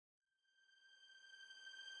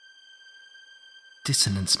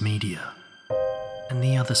Dissonance Media and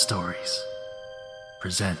the Other Stories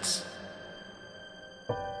presents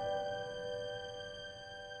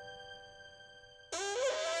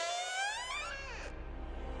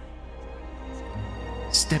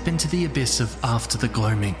Step into the abyss of After the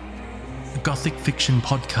Gloaming, a gothic fiction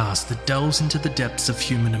podcast that delves into the depths of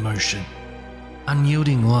human emotion.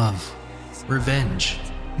 Unyielding love, revenge,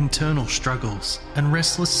 internal struggles, and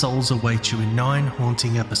restless souls await you in 9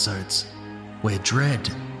 haunting episodes, where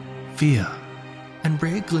dread, fear, and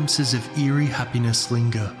rare glimpses of eerie happiness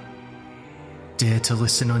linger. Dare to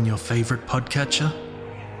listen on your favourite podcatcher?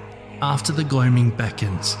 After the Gloaming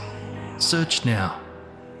beckons. Search now,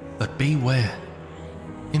 but beware.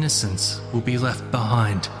 Innocence will be left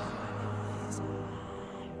behind.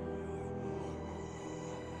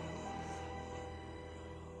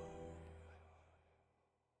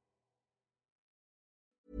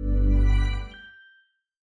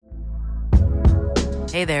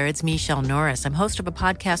 Hey there, it's Michelle Norris. I'm host of a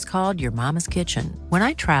podcast called Your Mama's Kitchen. When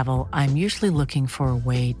I travel, I'm usually looking for a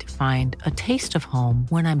way to find a taste of home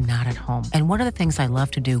when I'm not at home. And one of the things I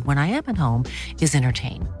love to do when I am at home is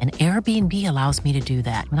entertain. And Airbnb allows me to do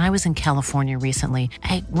that. When I was in California recently,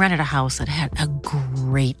 I rented a house that had a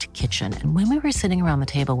great kitchen. And when we were sitting around the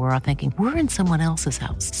table, we were all thinking, we're in someone else's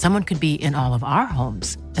house. Someone could be in all of our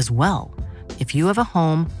homes as well. If you have a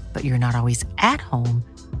home, but you're not always at home,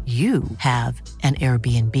 you have an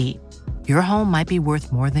Airbnb. Your home might be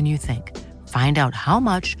worth more than you think. Find out how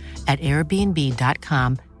much at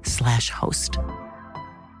airbnb.com/host.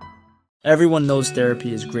 Everyone knows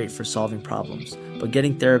therapy is great for solving problems, but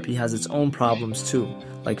getting therapy has its own problems too,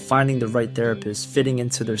 like finding the right therapist, fitting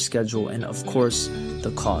into their schedule, and of course,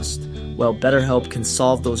 the cost. Well, BetterHelp can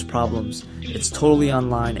solve those problems. It's totally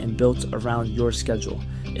online and built around your schedule.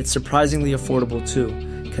 It's surprisingly affordable too.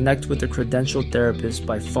 Connect with a credentialed therapist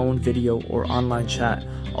by phone, video, or online chat,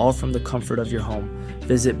 all from the comfort of your home.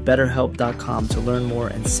 Visit BetterHelp.com to learn more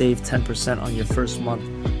and save 10% on your first month.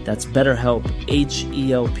 That's BetterHelp,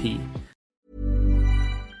 H-E-L-P.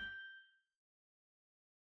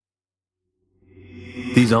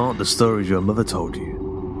 These aren't the stories your mother told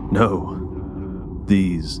you. No,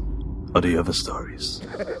 these are the other stories.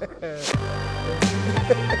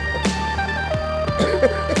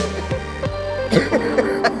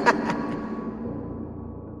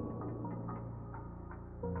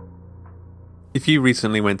 If you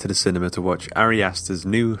recently went to the cinema to watch Ari Aster's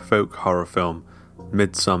new folk horror film,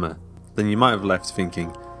 Midsommar, then you might have left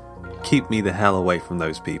thinking, keep me the hell away from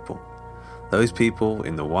those people. Those people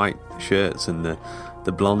in the white shirts and the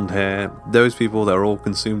blonde hair, those people that are all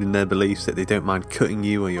consumed in their beliefs that they don't mind cutting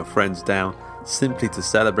you or your friends down simply to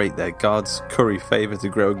celebrate their god's curry favour to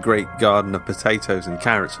grow a great garden of potatoes and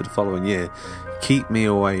carrots for the following year. Keep me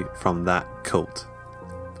away from that cult.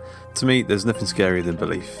 To me, there's nothing scarier than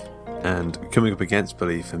belief. And coming up against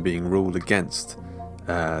belief and being ruled against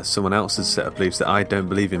someone else's set of beliefs that I don't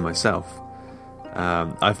believe in myself,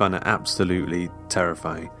 I find it absolutely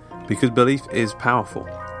terrifying. Because belief is powerful.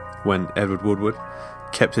 When Edward Woodward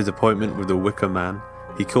kept his appointment with the Wicker Man,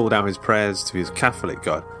 he called out his prayers to his Catholic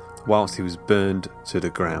God whilst he was burned to the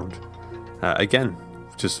ground. Again,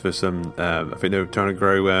 just for some, I think they were trying to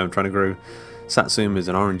grow satsumas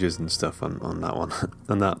and oranges and stuff on that one,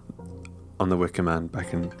 on the Wicker Man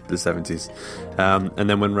back in the 70s. And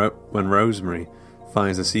then when Rosemary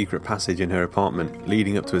finds a secret passage in her apartment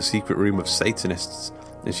leading up to a secret room of Satanists,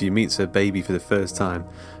 and she meets her baby for the first time,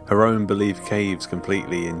 her own belief caves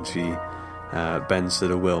completely and she bends to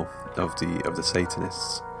the will of the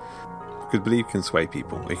Satanists. Because belief can sway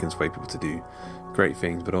people. It can sway people to do great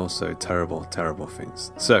things, but also terrible, terrible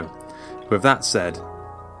things. So, with that said,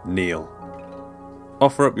 kneel.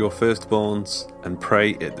 Offer up your firstborns and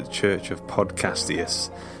pray at the Church of Podcastius,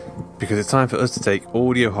 because it's time for us to take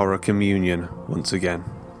audio horror communion once again.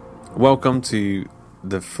 Welcome to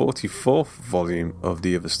the 44th volume of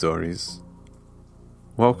The Other Stories.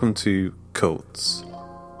 Welcome to Cults.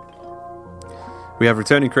 We have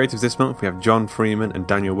returning creatives this month. We have John Freeman and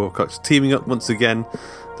Daniel Wilcox teaming up once again,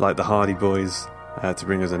 like the Hardy Boys, to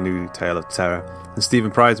bring us a new tale of terror. And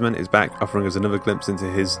Stephen Prizeman is back, offering us another glimpse into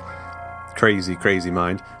his crazy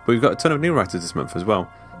mind. But we've got a ton of new writers this month as well.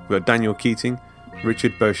 We've got Daniel Keating,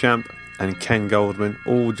 Richard Beauchamp and Ken Goldman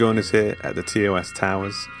all join us here at the TOS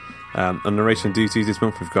Towers. On narration duties this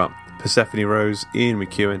month we've got Persephone Rose, Ian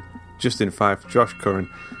McEwen, Justin Fife, Josh Curran,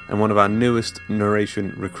 and one of our newest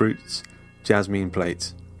narration recruits, Jasmine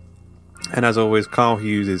Plate. And as always, Carl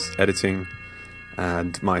Hughes is editing,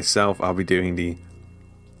 and myself, I'll be doing the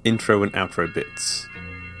intro and outro bits,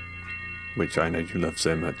 which I know you love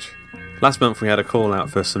so much. Last month we had a call out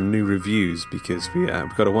for some new reviews because we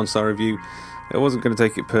got a 1-star review I wasn't going to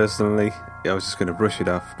take it personally. I was just going to brush it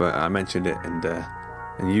off, but I mentioned it,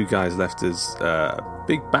 and you guys left us a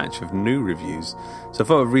big batch of new reviews. So I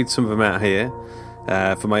thought I'd read some of them out here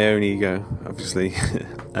for my own ego, obviously,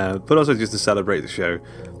 but also just to celebrate the show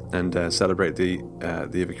and celebrate the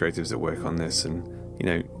other creatives that work on this. And you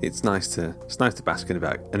know, it's nice to bask in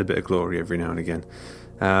a bit of glory every now and again.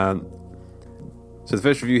 So the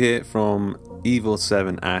first review here from Evil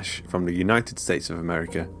 7 Ash from the United States of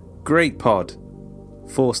America. Great pod,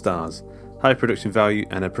 4 stars, high production value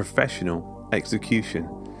and a professional execution.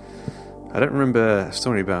 I don't remember a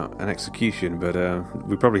story about an execution, but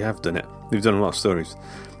we probably have done it. We've done a lot of stories.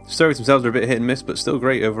 The stories themselves are a bit hit and miss, but still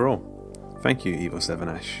great overall. Thank you, Evil 7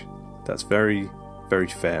 Ash. That's very, very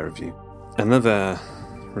fair of you. Another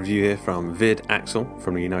review here from Vid Axel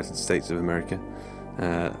from the United States of America.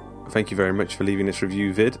 Thank you very much for leaving this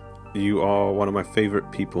review, Vid. You are one of my favourite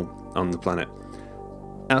people on the planet.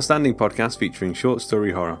 Outstanding podcast featuring short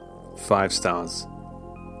story horror. 5 stars.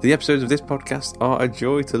 The episodes of this podcast are a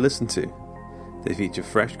joy to listen to. They feature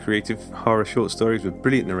fresh, creative horror short stories with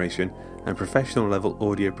brilliant narration and professional level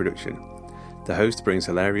audio production. The host brings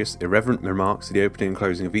hilarious, irreverent remarks to the opening and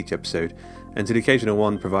closing of each episode, and to the occasional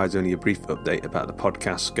one provides only a brief update about the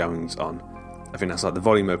podcast's goings on. I think that's like the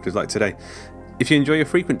volume openers like today. If you enjoy a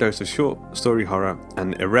frequent dose of short story horror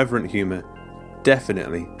and irreverent humour,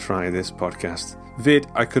 definitely try this podcast. Vid,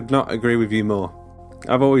 I could not agree with you more.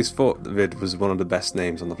 I've always thought that Vid was one of the best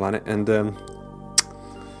names on the planet, and I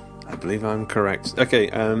believe I'm correct. Okay,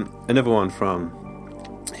 another one from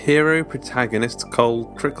hero protagonist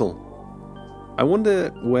Cole Trickle. I wonder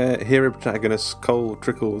where hero protagonist Cole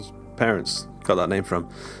Trickle's parents got that name from.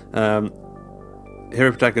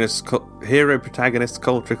 Hero protagonist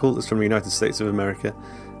Cole Trickle is from the United States of America,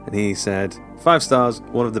 and he said, 5 stars,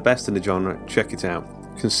 one of the best in the genre, check it out.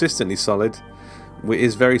 Consistently solid. It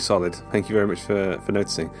is very solid, thank you very much for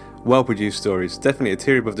noticing. Well produced stories, definitely a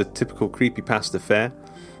tier above the typical creepypasta fare.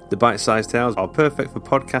 The bite-sized tales are perfect for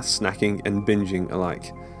podcast snacking and binging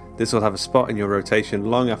alike. This will have a spot in your rotation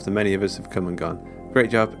long after many of us have come and gone.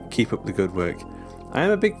 Great job, keep up the good work. I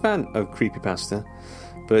am a big fan of creepypasta,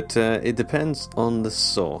 but it depends on the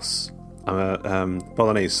sauce. I'm a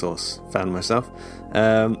bolognese sauce fan myself.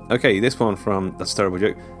 Okay, this one from... That's a terrible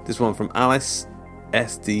joke. This one from Alice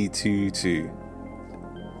SD22.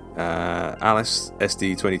 Alice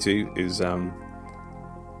SD22 is,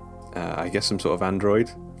 I guess, some sort of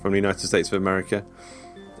android from the United States of America.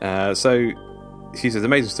 So she says,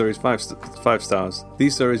 amazing stories, 5 stars.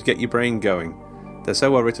 These stories get your brain going. They're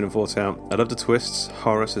so well written and thought out. I love the twists,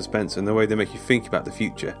 horror, suspense, and the way they make you think about the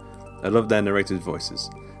future. I love their narrators' voices.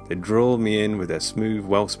 They draw me in with their smooth,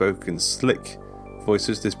 well-spoken, slick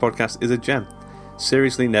voices. This podcast is a gem.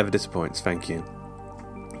 Seriously, never disappoints. Thank you.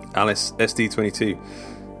 Alice SD22.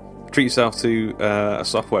 Treat yourself to a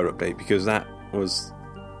software update, because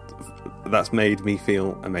that's made me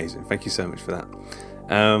feel amazing. Thank you so much for that.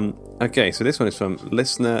 Okay, so this one is from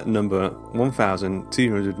listener number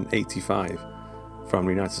 1285 from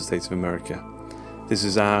the United States of America. This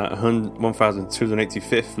is our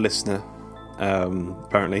 1285th listener,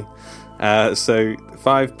 apparently. So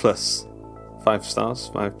 5 plus, 5 stars,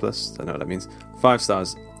 5 plus. I don't know what that means. 5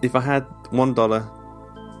 stars. If I had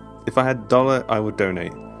 $1, I would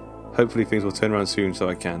donate. Hopefully things will turn around soon, so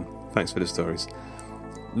I can. Thanks for the stories.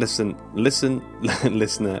 Listen, listener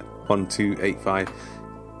 1285.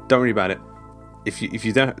 Don't worry about it. If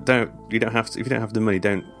you don't have to. If you don't have the money,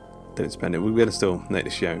 don't spend it. We're gonna still make the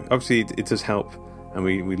show. Obviously, it does help, and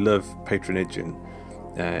we love patronage, and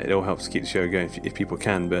it all helps to keep the show going if people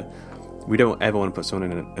can. But we don't ever want to put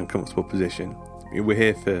someone in an uncomfortable position. We're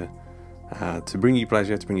here to bring you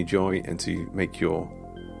pleasure, to bring you joy, and to make your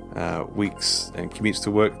weeks and commutes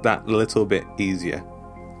to work that little bit easier.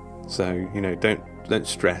 So don't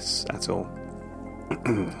stress at all.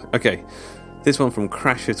 Okay, this one from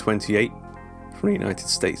Crasher28 from the United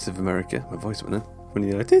States of America. My voice went there. From the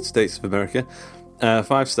United States of America.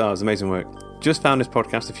 5 stars, amazing work. Just found this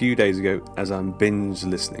podcast a few days ago as I'm binge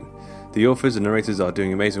listening. The authors and narrators are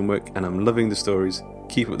doing amazing work, and I'm loving the stories.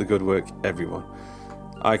 Keep up the good work, everyone.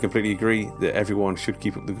 I completely agree that everyone should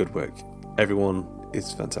keep up the good work. Everyone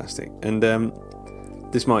is fantastic. And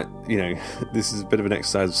this might, this is a bit of an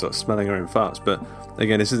exercise of sort of smelling our own farts, but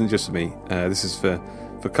again, this isn't just for me. This is for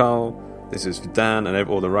Carl, this is for Dan, and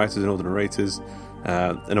all the writers and all the narrators,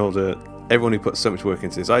 and everyone who puts so much work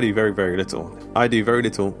into this. I do very, very little. I do very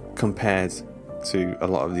little compared to a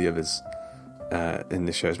lot of the others in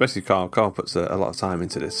this show, especially Carl. Carl puts a lot of time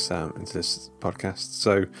into this podcast.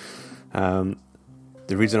 So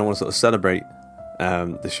the reason I want to sort of celebrate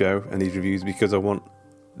the show and these reviews, because I want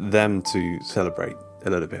them to celebrate a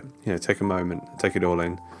little bit. Take a moment, take it all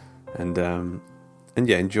in, and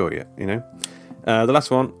yeah, enjoy it. The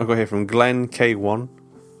last one I've got here from Glenn K1,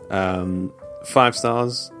 5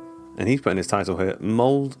 stars, and he's put in his title here: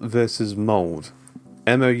 Mold versus Mold,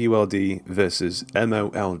 MOULD versus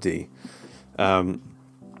MOLD.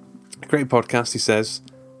 Great podcast, he says.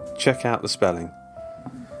 Check out the spelling.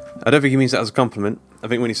 I don't think he means that as a compliment. I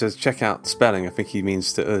think when he says check out the spelling, I think he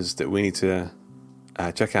means to us that we need to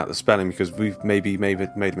check out the spelling because we've maybe made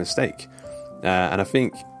a mistake. And I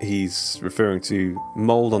think he's referring to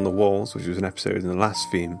Mold on the Walls, which was an episode in the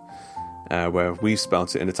last theme where we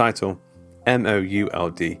spelt it in the title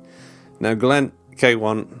MOULD. Now, Glenn K1,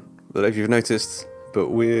 I don't know if you've noticed, but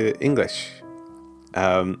we're English.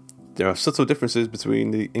 There are subtle differences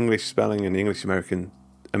between the English spelling and the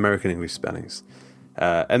American English spellings.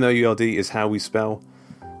 MOULD is how we spell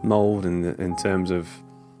mold in terms of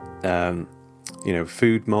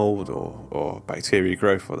food mold or bacteria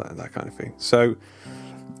growth or that kind of thing. So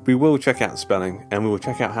we will check out the spelling and we will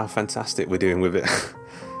check out how fantastic we're doing with it.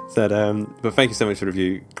 But thank you so much for the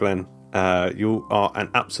review, Glenn. You are an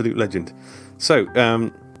absolute legend. So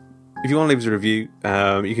if you want to leave us a review,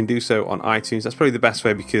 you can do so on iTunes. That's probably the best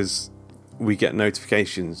way because we get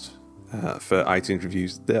notifications for iTunes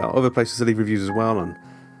reviews. There are other places to leave reviews as well on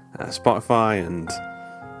Spotify and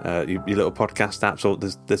your little podcast apps.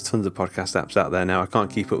 There's tons of podcast apps out there now. I can't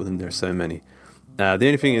keep up with them. There are so many. The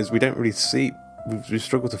only thing is we don't really see. We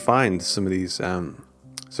struggle to find some of these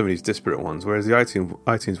disparate ones. Whereas the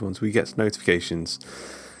iTunes ones, we get notifications.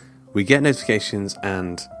 We get notifications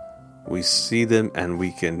and we see them and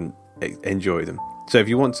we can enjoy them. So if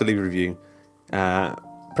you want to leave a review,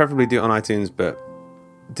 preferably do it on iTunes, but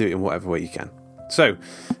do it in whatever way you can. So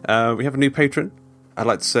we have a new patron. I'd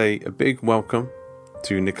like to say a big welcome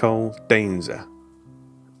to Nicole Dainzer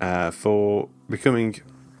for becoming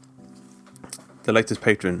the latest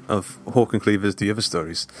patron of Hawk and Cleaver's The Other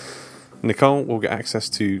Stories. Nicole will get access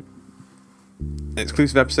to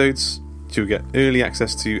exclusive episodes. She'll get early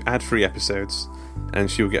access to ad-free episodes, and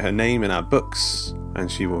she'll get her name in our books, and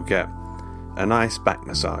she will get a nice back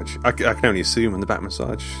massage. I can only assume on the back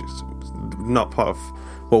massage. It's not part of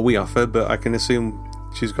what we offer, but I can assume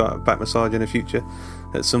she's got a back massage in the future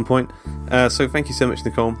at some point. So thank you so much,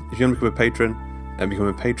 Nicole. If you want to become a patron and become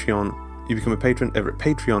a Patreon, you become a patron over at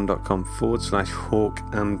patreon.com/Hawk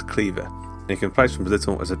and Cleaver. And you can pledge from as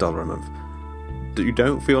little as $1 a month. You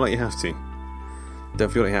don't feel like you have to. Don't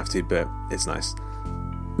feel like you have to, but it's nice.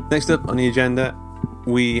 Next up on the agenda,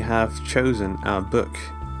 we have chosen our book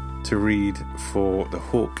to read for the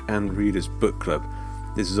Hawk and Readers Book Club.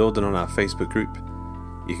 This is all done on our Facebook group.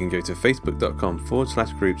 You can go to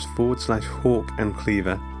facebook.com/groups/Hawk and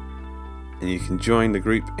Cleaver, and you can join the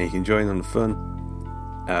group and you can join on the fun.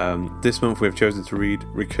 This month we have chosen to read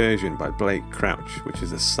Recursion by Blake Crouch, which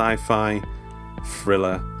is a sci-fi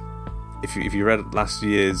thriller. If you read last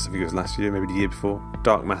year's, I think it was last year, maybe the year before,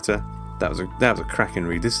 Dark Matter, that was a cracking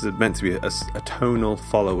read. This is meant to be a tonal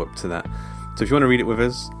follow-up to that. So if you want to read it with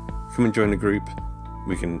us, come and join the group.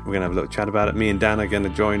 We're going to have a little chat about it. Me and Dan are going to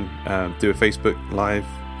join, do a Facebook live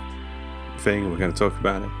thing. We're going to talk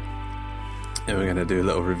about it, and we're going to do a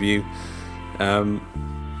little review.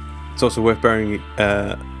 It's also worth bearing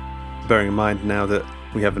in mind now that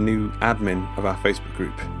we have a new admin of our Facebook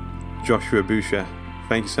group, Joshua Boucher.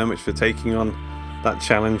 Thank you so much for taking on that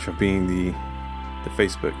challenge of being the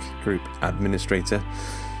Facebook group administrator.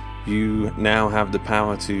 You now have the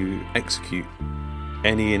power to execute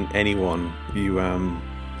any and anyone you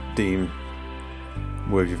deem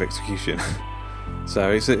worthy of execution.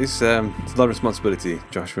 So it's a lot of responsibility,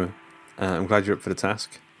 Joshua. I'm glad you're up for the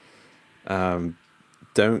task. Don't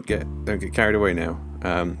get carried away now.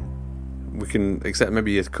 We can accept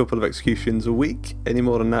maybe a couple of executions a week. Any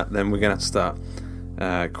more than that, then we're gonna have to start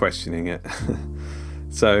questioning it.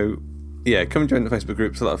 So yeah, come and join the Facebook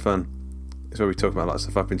group. It's a lot of fun. It's where we talk about a lot of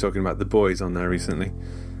stuff. I've been talking about The Boys on there recently.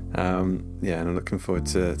 And I'm looking forward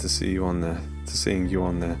to seeing you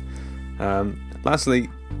on there. Lastly,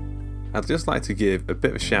 I'd just like to give a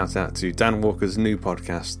bit of a shout out to Dan Walker's new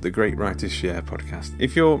podcast, the Great Writers Share podcast.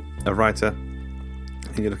 If you're a writer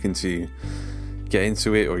and you're looking to get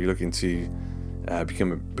into it, or you're looking to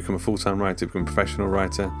become a full-time writer, become a professional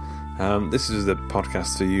writer, this is the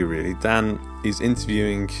podcast for you, really. Dan is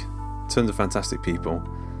interviewing tons of fantastic people,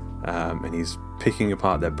 and he's picking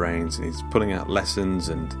apart their brains, and he's pulling out lessons,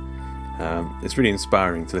 and it's really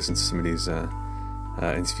inspiring to listen to some of these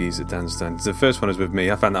interviews that Dan's done. The first one was with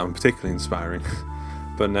me. I found that one particularly inspiring.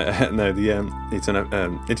 But he's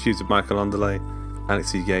done interviews with Michael Onderley,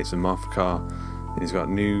 Alex E. Gates, and Martha Carr, and he's got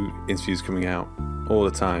new interviews coming out all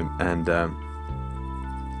the time. And I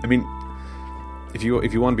mean, if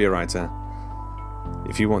you want to be a writer,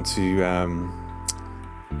 if you want to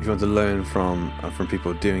learn from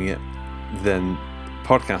people doing it, then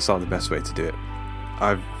podcasts are the best way to do it.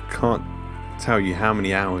 I can't tell you how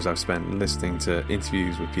many hours I've spent listening to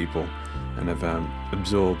interviews with people, and have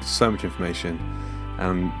absorbed so much information.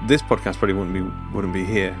 This podcast probably wouldn't be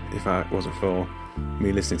here if it wasn't for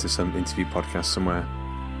me listening to some interview podcast somewhere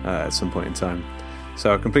at some point in time.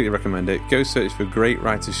 So I completely recommend it. Go search for Great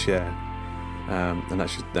Writers Share, and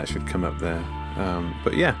that should come up there.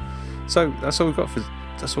 But yeah, so that's all we've got for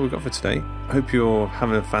today. I hope you're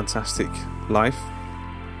having a fantastic life,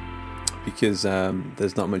 because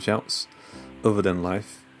there's not much else other than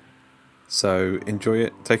life. So enjoy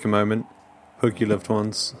it. Take a moment. Hug your loved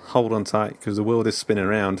ones. Hold on tight, because the world is spinning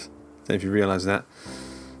around. I don't know if you realise that.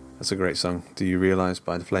 That's a great song, Do You Realise,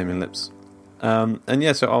 by the Flaming Lips. And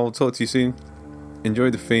yeah, so I'll talk to you soon.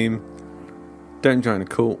 Enjoy the theme. Don't join a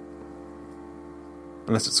cult,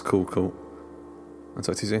 unless it's a cool cult. I'll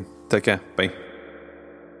talk to you soon. Take care. Bye.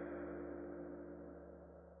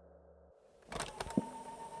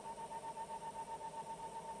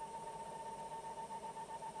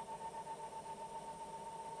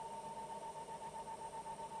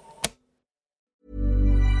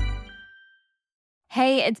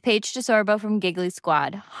 Hey, it's Paige DeSorbo from Giggly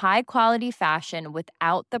Squad. High quality fashion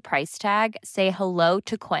without the price tag. Say hello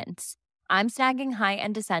to Quince. I'm snagging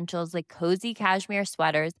high-end essentials like cozy cashmere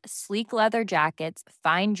sweaters, sleek leather jackets,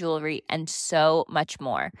 fine jewelry, and so much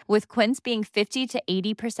more. With Quince being 50 to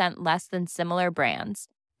 80% less than similar brands.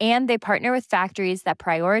 And they partner with factories that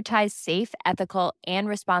prioritize safe, ethical, and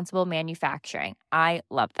responsible manufacturing. I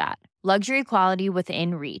love that. Luxury quality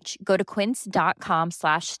within reach. Go to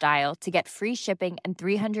quince.com/style to get free shipping and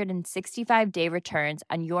 365-day returns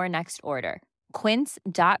on your next order.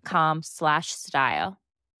 Quince.com/style.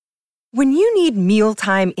 When you need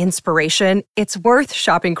mealtime inspiration, it's worth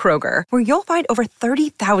shopping Kroger, where you'll find over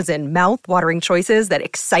 30,000 mouth-watering choices that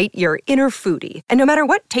excite your inner foodie. And no matter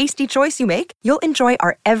what tasty choice you make, you'll enjoy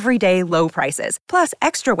our everyday low prices, plus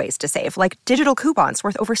extra ways to save, like digital coupons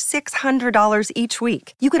worth over $600 each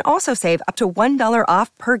week. You can also save up to $1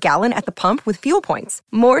 off per gallon at the pump with fuel points.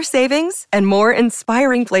 More savings and more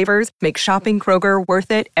inspiring flavors make shopping Kroger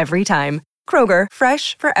worth it every time. Kroger,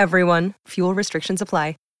 fresh for everyone. Fuel restrictions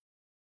apply.